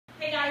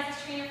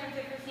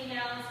Fit for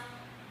Females.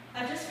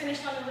 I've just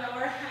finished on the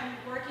rower. I'm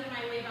working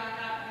my way back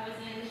up. I was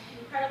in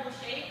incredible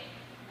shape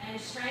and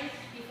strength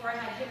before I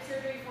had hip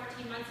surgery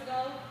 14 months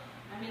ago.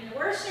 I'm in the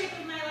worst shape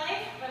of my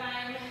life, but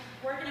I'm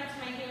working up to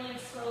my healing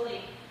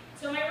slowly.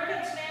 So my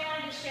workout today I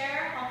wanted to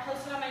share, I'll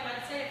post it on my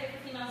website at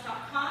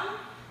fitforfemales.com.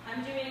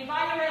 I'm doing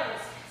body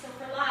rows, so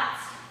for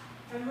lats.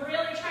 I'm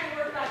really trying to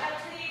work back up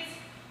to these.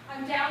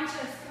 I'm down to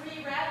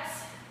 3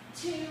 reps,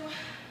 2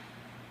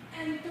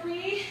 and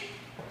 3,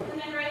 and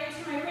then right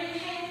into my ring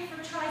hang for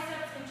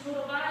triceps and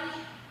total body.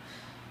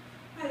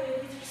 By the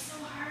way, these are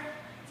so hard.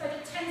 So I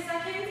did 10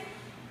 seconds,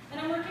 and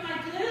I'm working my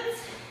glutes,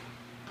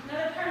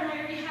 another part of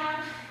my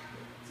rehab.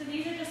 So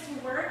these are just to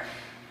work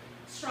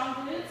strong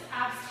glutes,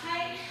 abs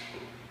tight,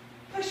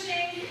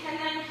 pushing, and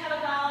then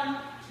kettlebell. I'm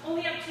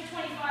only up to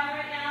 25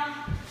 right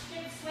now.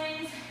 Big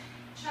swings,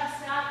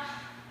 chest up.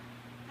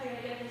 I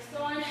gotta get this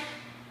going.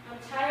 I'm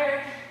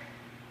tired.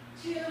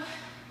 2,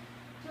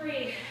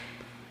 3.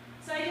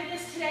 So I did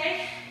this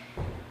today.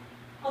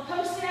 I'll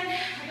post it.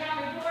 I got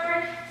my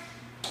board.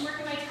 I'm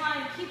working my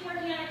time. Keep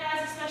working on it,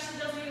 guys, especially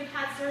those of you who've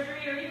had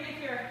surgery, or even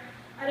if you're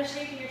out of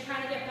shape and you're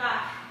trying to get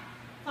back.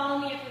 Follow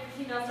me at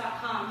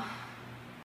fitforfemales.com.